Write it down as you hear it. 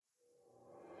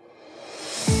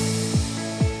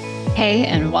Hey,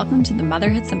 and welcome to the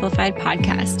Motherhood Simplified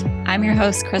podcast. I'm your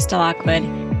host, Krista Lockwood,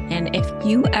 and if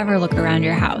you ever look around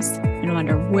your house and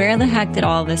wonder where the heck did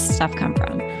all this stuff come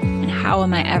from and how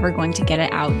am I ever going to get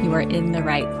it out, you are in the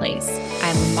right place.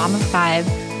 I'm a mom of 5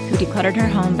 who decluttered her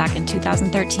home back in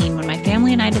 2013 when my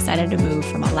family and I decided to move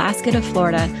from Alaska to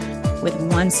Florida with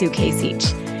 1 suitcase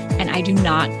each, and I do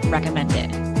not recommend it.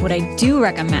 What I do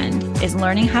recommend is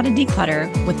learning how to declutter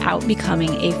without becoming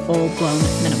a full-blown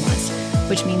minimalist,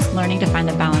 which means learning to find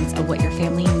the balance of what your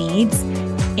family needs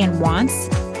and wants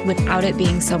without it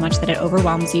being so much that it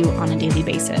overwhelms you on a daily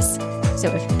basis.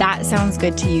 So if that sounds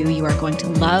good to you, you are going to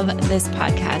love this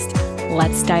podcast.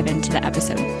 Let's dive into the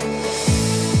episode.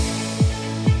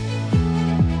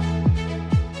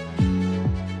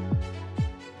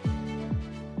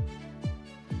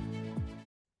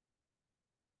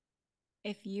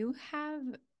 If you have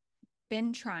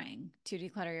been trying to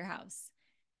declutter your house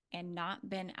and not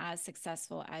been as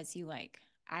successful as you like,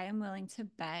 I am willing to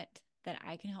bet that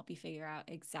I can help you figure out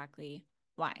exactly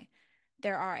why.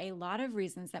 There are a lot of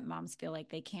reasons that moms feel like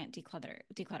they can't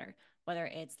declutter, whether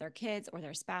it's their kids or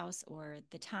their spouse or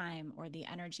the time or the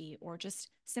energy or just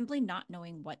simply not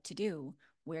knowing what to do,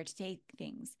 where to take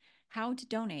things, how to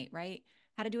donate, right?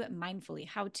 How to do it mindfully,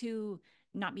 how to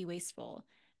not be wasteful.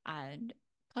 And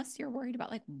plus you're worried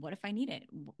about like, what if I need it?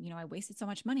 I wasted so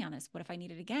much money on this. What if I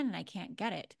need it again and I can't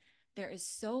get it? There is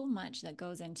so much that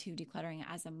goes into decluttering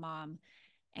as a mom.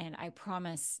 And I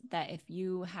promise that if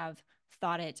you have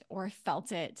thought it or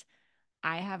felt it,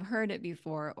 I have heard it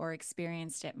before or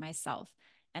experienced it myself.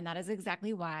 And that is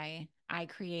exactly why I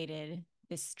created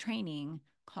this training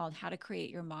called How to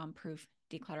Create Your Mom-Proof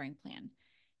Decluttering Plan.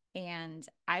 And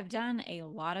I've done a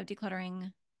lot of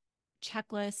decluttering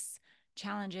checklists,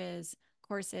 challenges,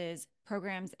 courses,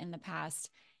 programs in the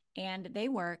past, and they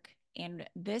work. And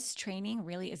this training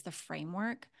really is the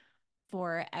framework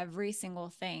for every single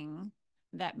thing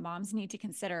that moms need to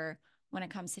consider when it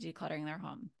comes to decluttering their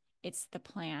home. It's the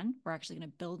plan. We're actually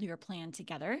going to build your plan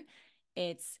together.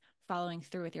 It's following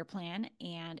through with your plan,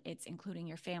 and it's including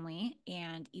your family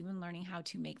and even learning how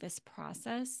to make this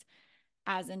process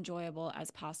as enjoyable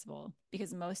as possible,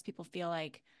 because most people feel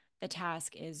like the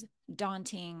task is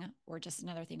daunting or just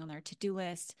another thing on their to-do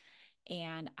list.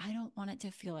 And I don't want it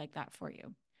to feel like that for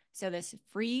you. So this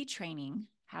free training,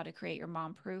 How to Create Your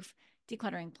Mom-Proof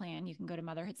Decluttering Plan, you can go to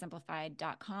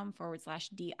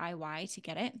motherhoodsimplified.com/DIY to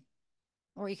get it.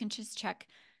 Or you can just check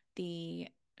the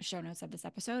show notes of this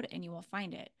episode and you will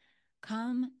find it.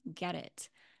 Come get it.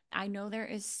 I know there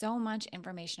is so much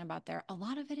information about there. A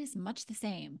lot of it is much the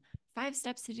same. 5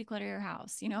 steps to declutter your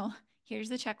house. Here's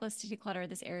the checklist to declutter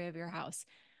this area of your house.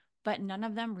 But none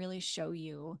of them really show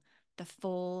you the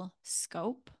full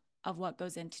scope of what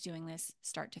goes into doing this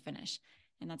start to finish.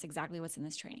 And that's exactly what's in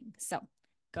this training. So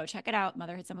go check it out,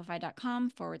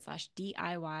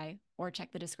 motherhoodsimplified.com/DIY, or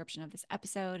check the description of this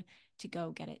episode to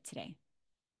go get it today.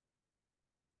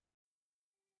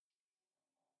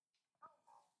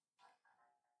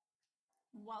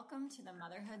 Welcome to the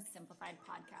Motherhood Simplified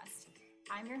podcast.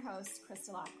 I'm your host,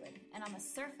 Krista Lockwood, and on the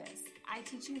surface, I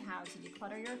teach you how to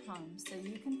declutter your home so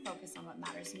you can focus on what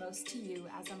matters most to you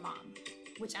as a mom,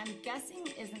 which I'm guessing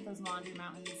isn't those laundry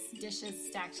mountains, dishes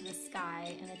stacked to the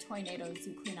sky, and the tornadoes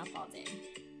you clean up all day.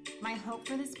 My hope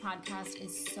for this podcast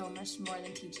is so much more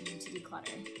than teaching you to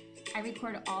declutter. I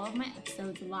record all of my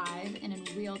episodes live and in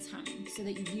real time so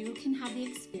that you can have the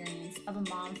experience of a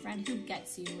mom friend who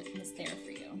gets you and is there for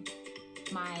you.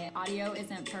 My audio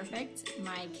isn't perfect.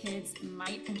 My kids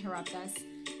might interrupt us,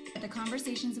 but the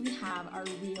conversations we have are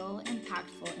real,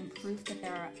 impactful, and proof that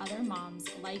there are other moms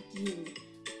like you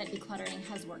that decluttering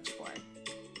has worked for.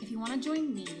 If you want to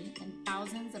join me and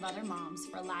thousands of other moms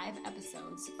for live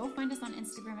episodes, go find us on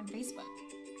Instagram and Facebook.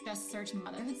 Just search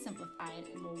Motherhood Simplified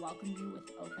and we'll welcome you with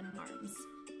open arms.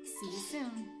 See you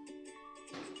soon.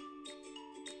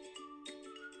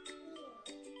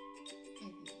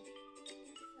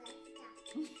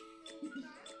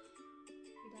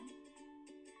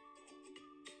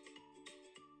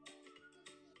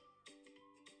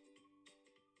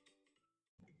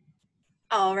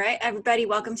 All right, everybody,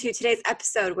 welcome to today's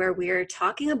episode where we're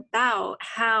talking about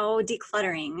how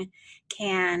decluttering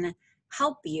can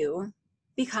help you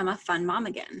become a fun mom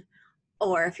again.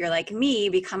 Or if you're like me,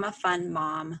 become a fun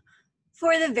mom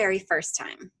for the very first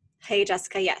time. Hey,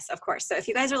 Jessica, yes, of course. So if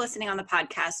you guys are listening on the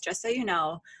podcast, just so you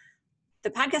know,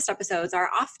 the podcast episodes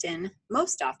are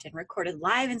most often recorded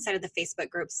live inside of the Facebook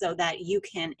group so that you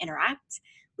can interact,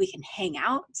 we can hang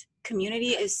out.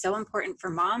 Community is so important for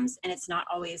moms, and it's not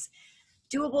always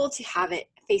doable to have it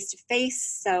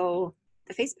face-to-face. So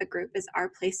the Facebook group is our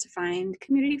place to find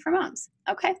community for moms.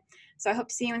 Okay. So I hope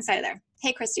to see you inside there.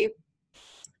 Hey, Christy.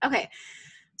 Okay.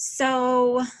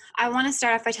 So I want to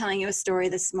start off by telling you a story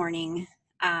this morning.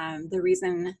 The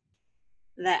reason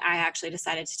that I actually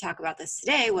decided to talk about this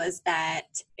today was that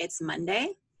it's Monday.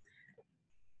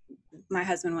 My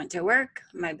husband went to work.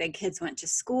 My big kids went to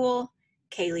school.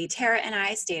 Kaylee, Tara, and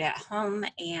I stayed at home.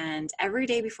 And every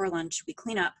day before lunch, we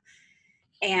clean up.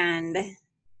 And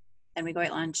then we go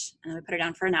eat lunch. And then we put her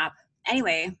down for a nap.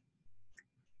 Anyway,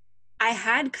 I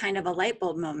had kind of a light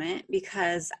bulb moment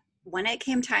because when it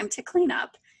came time to clean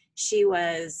up,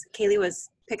 Kaylee was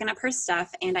picking up her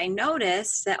stuff, and I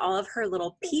noticed that all of her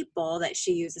little people that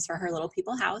she uses for her little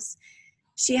people house,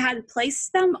 she had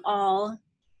placed them all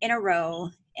in a row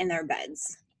in their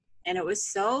beds. And it was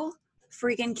so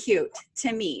freaking cute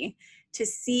to me to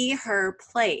see her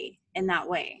play in that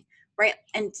way, right?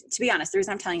 And to be honest, the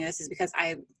reason I'm telling you this is because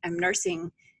I'm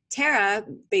nursing Tara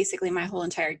basically my whole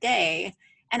entire day,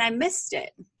 and I missed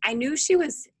it. I knew she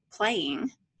was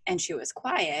playing and she was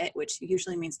quiet, which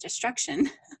usually means destruction.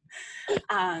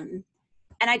 And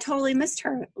I totally missed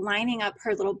her lining up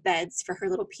her little beds for her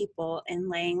little people and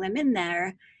laying them in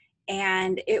there.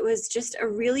 And it was just a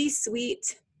really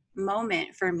sweet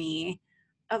moment for me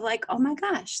of like, oh my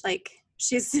gosh, like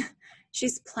she's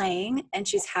playing and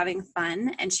she's having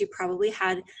fun, and she probably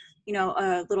had,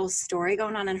 a little story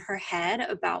going on in her head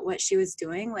about what she was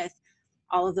doing with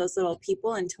all of those little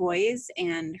people and toys,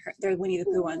 and they're Winnie the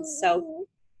Pooh ones. So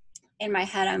in my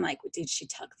head, I'm like, did she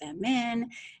tuck them in?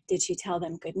 Did she tell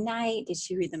them good night? Did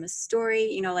she read them a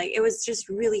story? Like it was just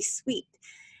really sweet.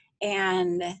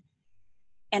 And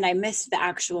I missed the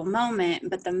actual moment,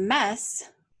 but the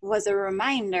mess was a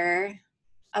reminder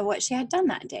of what she had done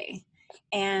that day.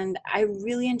 And I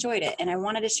really enjoyed it. And I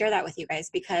wanted to share that with you guys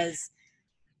because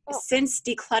since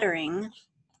decluttering,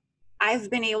 I've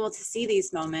been able to see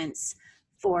these moments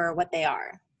for what they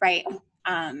are, right?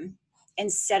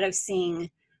 Instead of seeing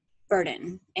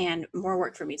burden and more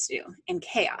work for me to do and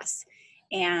chaos.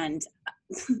 And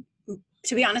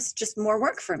to be honest, just more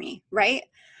work for me, right?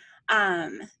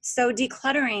 So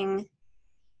decluttering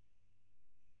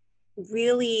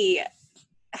really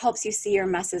helps you see your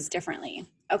messes differently.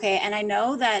 Okay. And I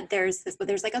know that there's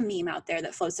like a meme out there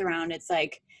that floats around. It's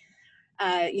like,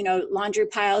 laundry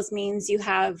piles means you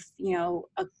have,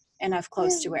 enough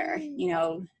clothes to wear,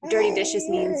 dirty dishes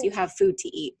means you have food to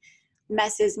eat.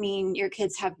 Messes mean your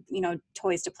kids have,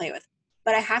 toys to play with.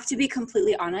 But I have to be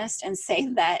completely honest and say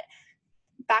that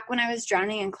back when I was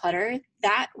drowning in clutter,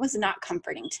 that was not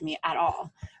comforting to me at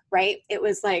all, right? It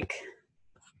was like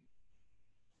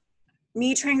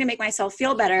me trying to make myself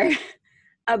feel better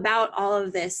about all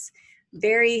of this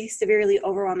very severely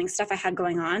overwhelming stuff I had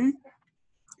going on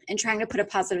and trying to put a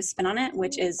positive spin on it,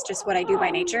 which is just what I do by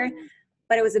nature.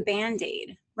 But it was a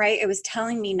Band-Aid, right? It was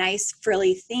telling me nice,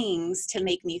 frilly things to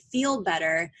make me feel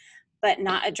better, but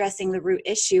not addressing the root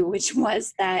issue, which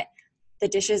was that the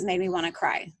dishes made me want to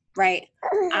cry, right?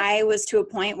 I was to a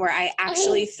point where I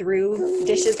actually threw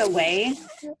dishes away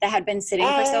that had been sitting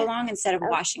for so long instead of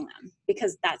washing them,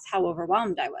 because that's how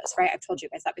overwhelmed I was, right? I've told you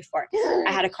guys that before.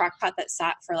 I had a crock pot that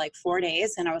sat for like 4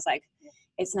 days, and I was like,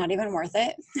 it's not even worth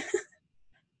it.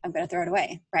 I'm going to throw it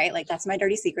away, right? Like that's my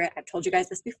dirty secret. I've told you guys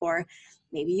this before.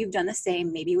 Maybe you've done the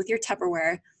same, maybe with your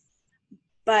Tupperware.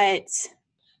 But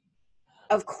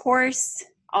of course,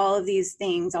 all of these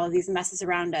things, all of these messes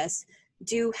around us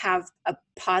do have a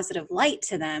positive light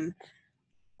to them.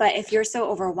 But if you're so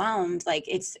overwhelmed, like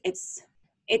it's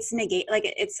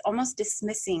almost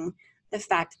dismissing the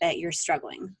fact that you're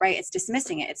struggling, right? It's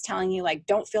dismissing it. It's telling you like,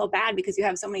 don't feel bad because you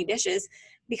have so many dishes,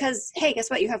 because hey, guess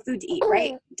what? You have food to eat,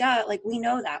 right? Duh. Like we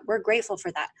know that. We're grateful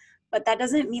for that. But that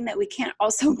doesn't mean that we can't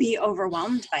also be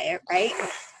overwhelmed by it, right?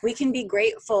 We can be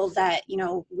grateful that,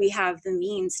 we have the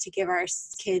means to give our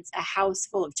kids a house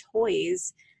full of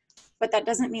toys, but that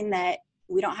doesn't mean that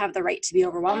we don't have the right to be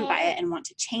overwhelmed by it and want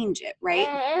to change it,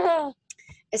 right?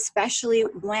 Especially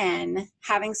when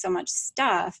having so much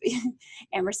stuff.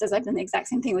 Amber says I've done the exact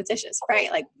same thing with dishes, right?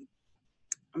 Like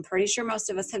I'm pretty sure most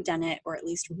of us have done it, or at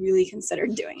least really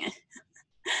considered doing it.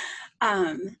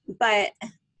 But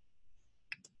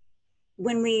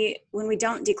when we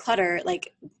don't declutter,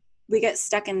 like we get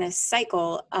stuck in this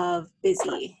cycle of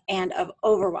busy and of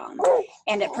overwhelm,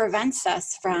 and it prevents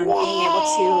us from being able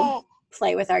to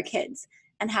play with our kids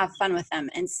and have fun with them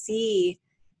and see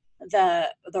the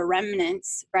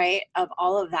remnants, right, of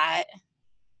all of that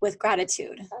with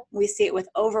gratitude. We see it with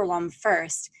overwhelm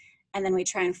first, and then we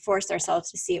try and force ourselves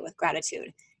to see it with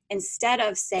gratitude instead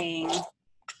of saying,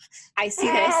 I see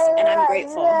this and I'm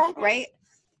grateful, right?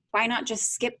 Why not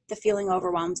just skip the feeling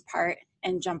overwhelmed part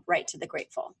and jump right to the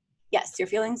grateful? Yes, your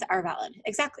feelings are valid.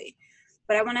 Exactly.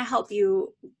 But I want to help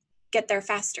you get there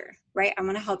faster, right? I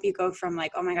want to help you go from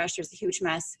like, oh my gosh, there's a huge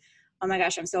mess. Oh my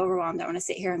gosh, I'm so overwhelmed. I want to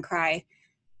sit here and cry.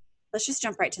 Let's just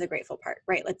jump right to the grateful part,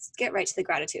 right? Let's get right to the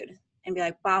gratitude and be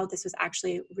like, wow, this was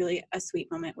actually really a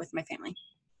sweet moment with my family.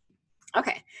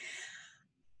 Okay.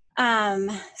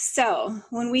 So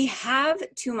when we have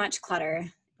too much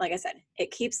clutter, like I said,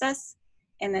 it keeps us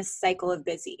in this cycle of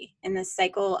busy, in this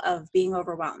cycle of being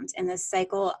overwhelmed, in this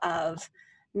cycle of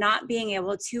not being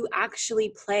able to actually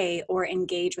play or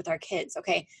engage with our kids.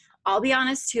 Okay. I'll be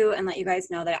honest too, and let you guys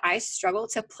know that I struggle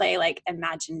to play like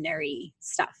imaginary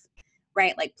stuff,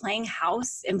 right? Like playing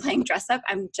house and playing dress up.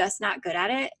 I'm just not good at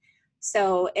it.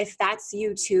 So if that's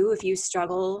you too, if you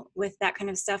struggle with that kind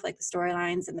of stuff, like the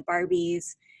storylines and the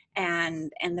Barbies,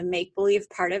 and the make-believe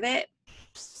part of it,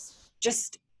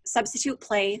 just substitute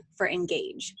play for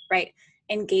engage, right?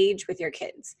 Engage with your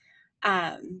kids.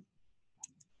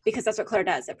 Because that's what clutter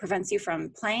does. It prevents you from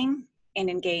playing and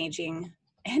engaging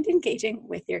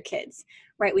with your kids,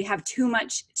 right? We have too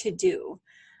much to do.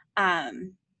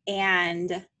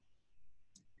 And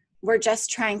we're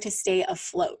just trying to stay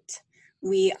afloat.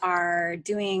 We are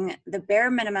doing the bare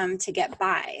minimum to get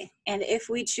by. And if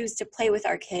we choose to play with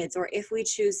our kids, or if we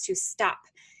choose to stop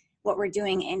what we're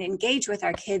doing and engage with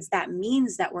our kids, that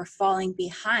means that we're falling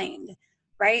behind,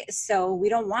 right? So we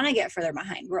don't want to get further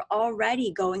behind. We're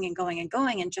already going and going and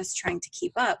going and just trying to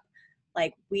keep up.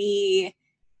 Like we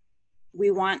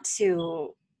want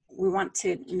to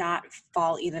not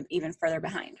fall even further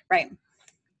behind, right?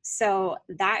 So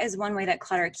that is one way that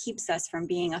clutter keeps us from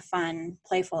being a fun,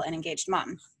 playful, and engaged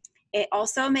mom. It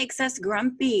also makes us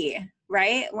grumpy,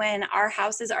 right? When our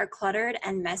houses are cluttered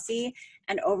and messy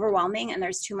and overwhelming and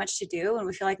there's too much to do and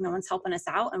we feel like no one's helping us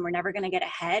out and we're never going to get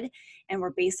ahead and we're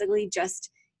basically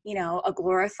just, a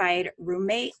glorified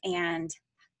roommate and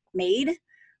maid,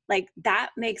 like that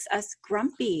makes us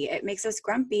grumpy. It makes us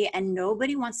grumpy, and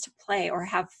nobody wants to play or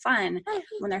have fun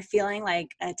when they're feeling like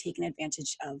taken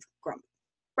advantage of grump.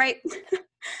 Right?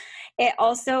 It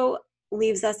also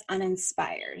leaves us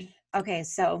uninspired. Okay,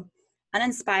 so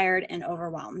uninspired and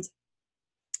overwhelmed.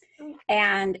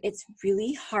 And it's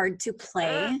really hard to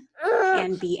play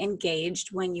and be engaged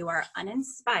when you are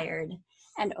uninspired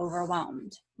and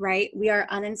overwhelmed, right? We are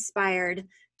uninspired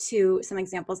to, some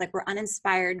examples, like we're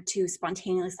uninspired to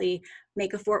spontaneously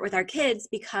make a fort with our kids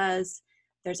because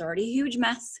there's already a huge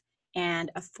mess, and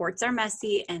forts are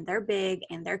messy and they're big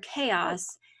and they're chaos.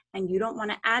 And you don't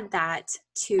want to add that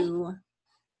to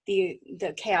the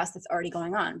chaos that's already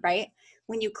going on, right?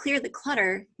 When you clear the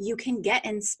clutter, you can get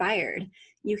inspired.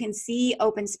 You can see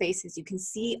open spaces. You can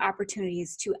see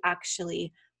opportunities to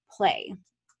actually play.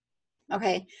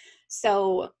 Okay,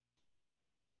 so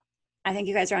I think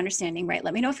you guys are understanding, right?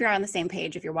 Let me know if you're on the same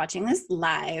page, if you're watching this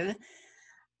live.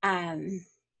 Do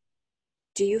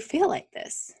you feel like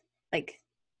this? Like,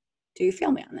 do you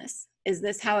feel me on this? Is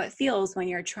this how it feels when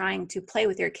you're trying to play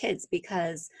with your kids?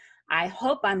 Because I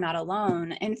hope I'm not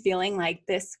alone in feeling like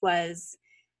this was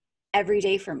every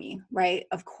day for me, right?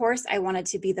 Of course, I wanted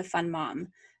to be the fun mom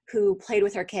who played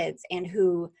with her kids and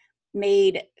who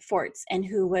made forts and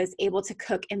who was able to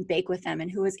cook and bake with them and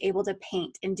who was able to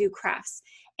paint and do crafts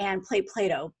and play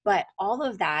Play-Doh. But all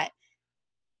of that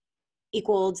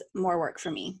equaled more work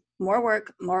for me. More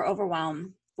work, more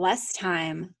overwhelm, less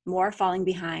time, more falling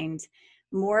behind,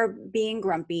 more being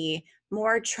grumpy,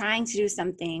 more trying to do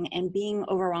something and being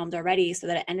overwhelmed already, so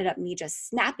that it ended up me just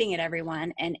snapping at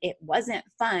everyone. And it wasn't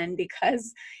fun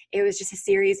because it was just a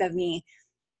series of me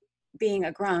being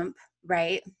a grump,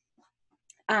 right?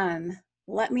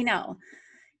 Let me know.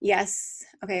 Yes.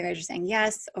 Okay, you guys are saying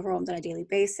yes, overwhelmed on a daily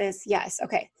basis. Yes.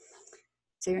 Okay.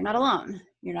 So you're not alone.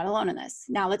 You're not alone in this.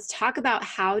 Now let's talk about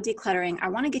how decluttering. I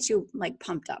want to get you like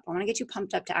pumped up. I want to get you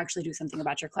pumped up to actually do something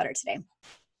about your clutter today.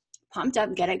 Pumped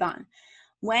up, get it gone.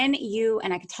 When you,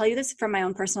 and I can tell you this from my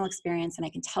own personal experience, and I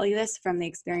can tell you this from the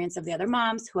experience of the other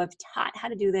moms who have taught how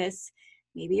to do this.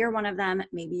 Maybe you're one of them.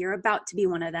 Maybe you're about to be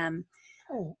one of them.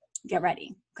 Get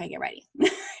ready. Okay, get ready.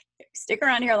 Stick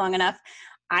around here long enough.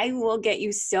 I will get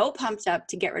you so pumped up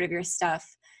to get rid of your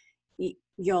stuff.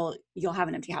 You'll have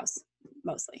an empty house,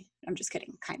 mostly. I'm just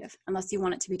kidding, kind of, unless you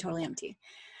want it to be totally empty.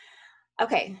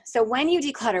 Okay, so when you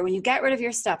declutter, when you get rid of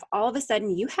your stuff, all of a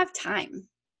sudden you have time.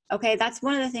 Okay, that's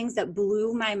one of the things that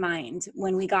blew my mind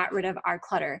when we got rid of our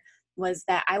clutter, was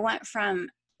that I went from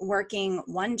working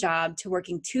one job to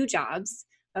working two jobs.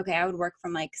 Okay, I would work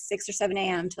from like 6 or 7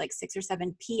 a.m. to like 6 or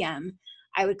 7 p.m.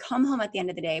 I would come home at the end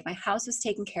of the day. My house was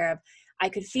taken care of. I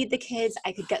could feed the kids.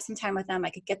 I could get some time with them. I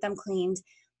could get them cleaned,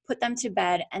 put them to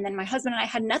bed. And then my husband and I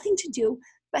had nothing to do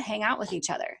but hang out with each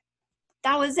other.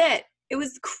 That was it. It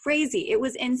was crazy. It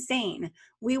was insane.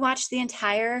 We watched the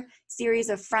entire series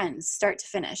of Friends start to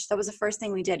finish. That was the first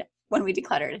thing we did when we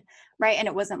decluttered, right? And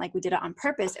it wasn't like we did it on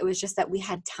purpose. It was just that we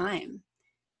had time.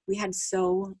 We had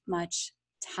so much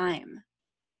time.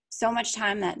 So much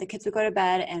time that the kids would go to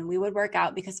bed and we would work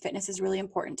out because fitness is really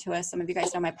important to us. Some of you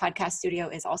guys know my podcast studio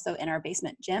is also in our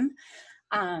basement gym.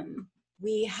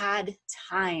 We had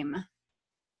time,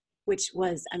 which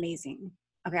was amazing.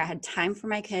 Okay, I had time for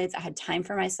my kids. I had time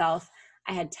for myself.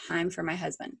 I had time for my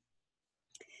husband.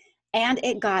 And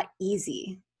it got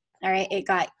easy. All right, it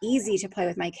got easy to play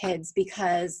with my kids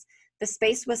because the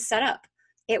space was set up.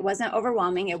 It wasn't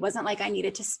overwhelming. It wasn't like I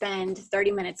needed to spend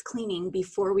 30 minutes cleaning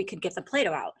before we could get the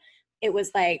Play-Doh out. It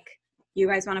was like, you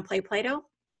guys want to play Play-Doh?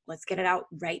 Let's get it out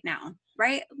right now,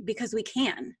 right? Because we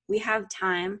can. We have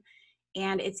time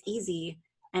and it's easy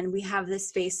and we have the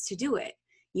space to do it.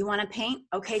 You want to paint?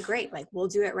 Okay, great. Like we'll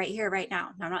do it right here, right now.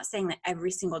 Now, I'm not saying that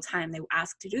every single time they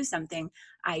ask to do something,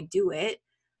 I do it,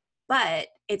 but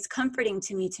it's comforting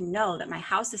to me to know that my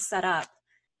house is set up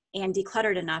and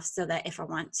decluttered enough so that if I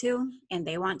want to and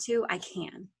they want to, I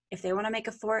can. If they want to make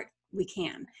a fort, we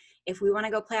can. If we want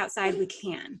to go play outside, we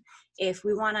can. If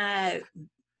we want to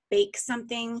bake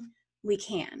something, we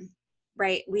can,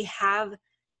 right?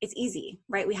 It's easy,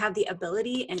 right? We have the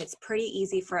ability and it's pretty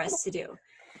easy for us to do.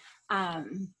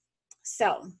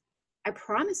 So I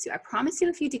promise you,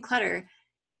 if you declutter,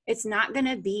 you're not going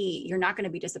to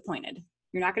be disappointed.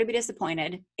 You're not going to be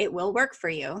disappointed. It will work for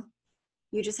you.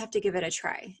 You just have to give it a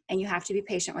try and you have to be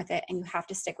patient with it and you have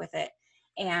to stick with it.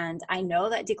 And I know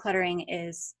that decluttering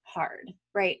is hard,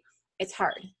 right? It's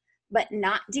hard, but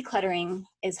not decluttering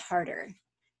is harder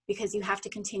because you have to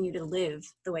continue to live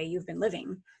the way you've been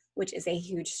living, which is a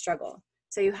huge struggle.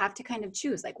 So you have to kind of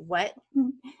choose like what,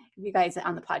 you guys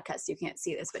on the podcast, you can't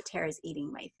see this, but Tara's eating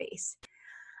my face.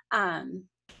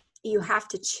 You have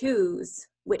to choose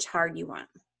which hard you want.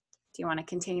 Do you want to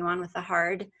continue on with the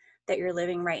hard that you're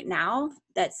living right now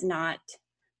that's not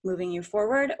moving you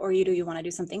forward, or do you want to do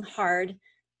something hard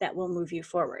that will move you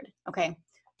forward? Okay.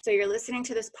 So you're listening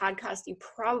to this podcast. You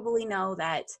probably know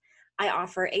that I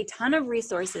offer a ton of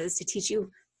resources to teach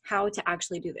you how to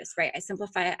actually do this, right? I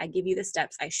simplify it. I give you the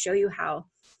steps. I show you how.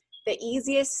 The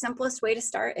easiest, simplest way to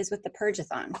start is with the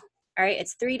Purge-a-thon. All right.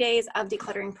 It's 3 days of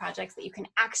decluttering projects that you can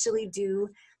actually do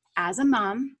as a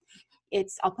mom.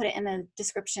 I'll put it in the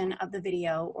description of the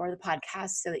video or the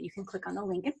podcast so that you can click on the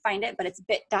link and find it, but it's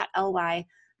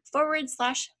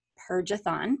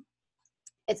bit.ly/Purge-a-thon.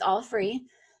 It's all free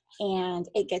and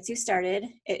it gets you started.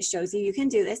 It shows you can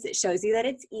do this. It shows you that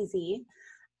it's easy.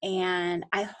 And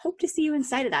I hope to see you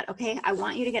inside of that. Okay. I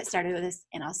want you to get started with this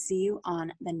and I'll see you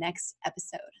on the next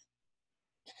episode.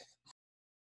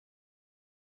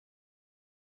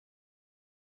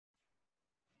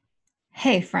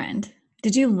 Hey friend,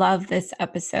 did you love this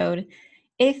episode?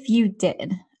 If you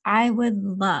did, I would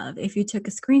love if you took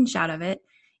a screenshot of it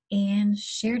and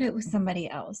shared it with somebody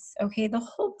else. Okay, the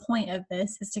whole point of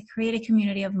this is to create a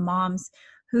community of moms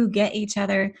who get each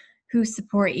other, who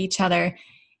support each other,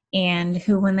 and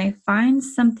who, when they find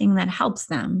something that helps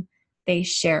them, they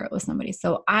share it with somebody.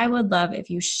 So I would love if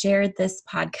you shared this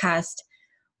podcast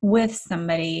with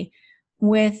somebody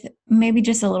with maybe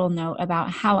just a little note about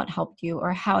how it helped you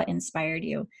or how it inspired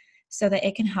you so that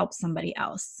it can help somebody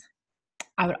else.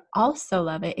 I would also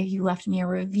love it if you left me a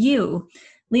review.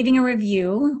 Leaving a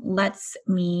review lets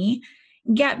me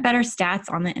get better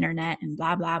stats on the internet and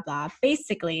blah, blah, blah.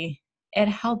 Basically, it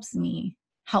helps me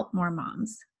help more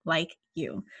moms like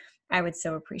you. I would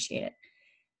so appreciate it.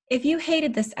 If you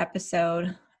hated this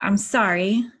episode, I'm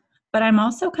sorry, but I'm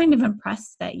also kind of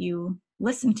impressed that you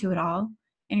listened to it all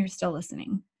and you're still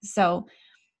listening. So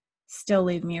still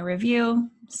leave me a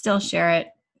review, still share it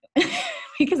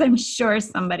because I'm sure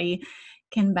somebody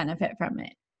can benefit from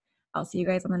it. I'll see you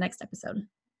guys on the next episode.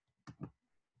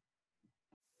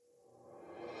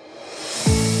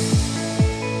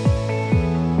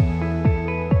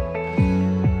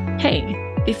 Hey,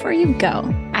 before you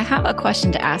go, I have a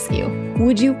question to ask you.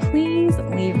 Would you please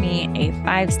leave me a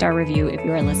 5-star review if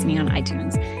you are listening on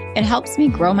iTunes? It helps me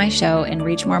grow my show and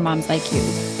reach more moms like you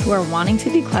who are wanting to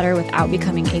declutter without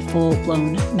becoming a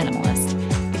full-blown minimalist.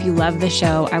 If you love the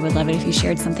show, I would love it if you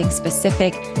shared something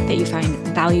specific that you find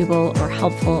valuable or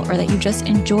helpful or that you just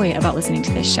enjoy about listening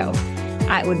to this show.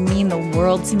 It would mean the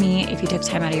world to me if you took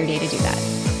time out of your day to do that.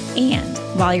 And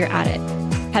while you're at it,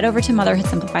 head over to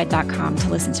motherhoodsimplified.com to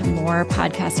listen to more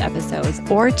podcast episodes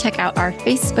or check out our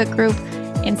Facebook group,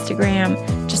 Instagram,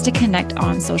 just to connect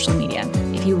on social media.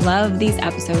 If you love these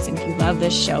episodes and if you love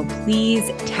this show,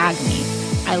 please tag me.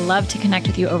 I love to connect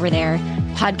with you over there.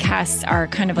 Podcasts are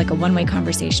kind of like a one-way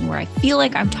conversation where I feel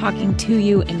like I'm talking to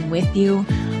you and with you.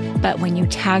 But when you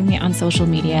tag me on social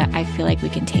media, I feel like we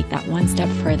can take that one step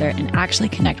further and actually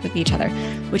connect with each other,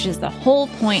 which is the whole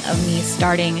point of me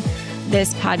starting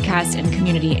this podcast and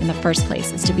community in the first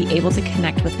place, is to be able to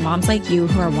connect with moms like you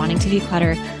who are wanting to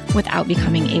declutter without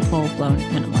becoming a full-blown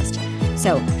minimalist.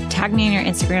 So tag me in your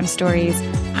Instagram stories.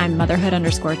 I'm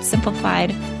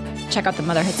motherhood_simplified. Check out the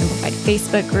Motherhood Simplified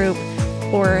Facebook group,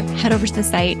 or head over to the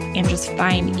site and just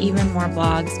find even more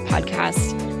blogs,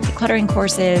 podcasts, decluttering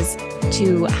courses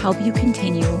to help you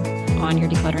continue on your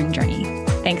decluttering journey.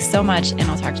 Thanks so much, and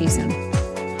I'll talk to you soon.